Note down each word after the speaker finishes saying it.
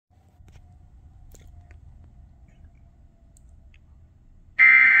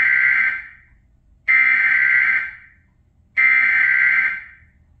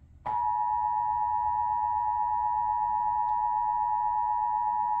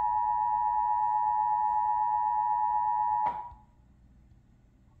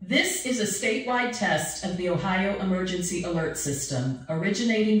This is a statewide test of the Ohio Emergency Alert System,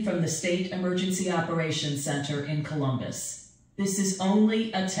 originating from the State Emergency Operations Center in Columbus. This is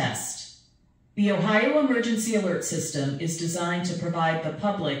only a test. The Ohio Emergency Alert System is designed to provide the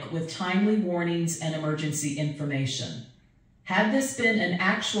public with timely warnings and emergency information. Had this been an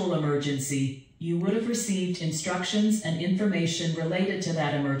actual emergency, you would have received instructions and information related to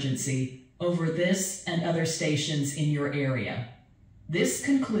that emergency over this and other stations in your area. This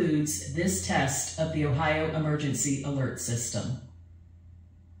concludes this test of the Ohio Emergency Alert System.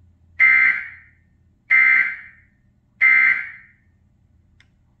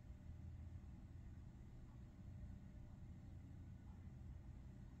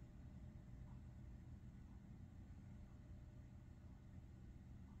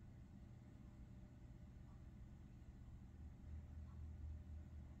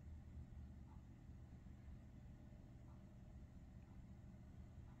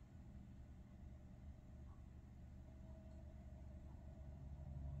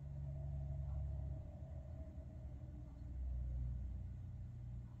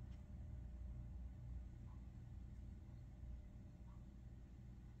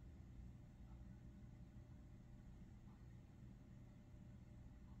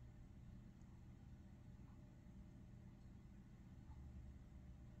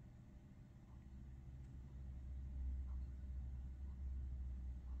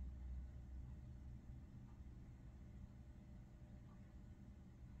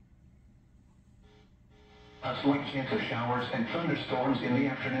 A slight chance of showers and thunderstorms in the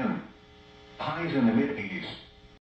afternoon. Highs in the mid-80s.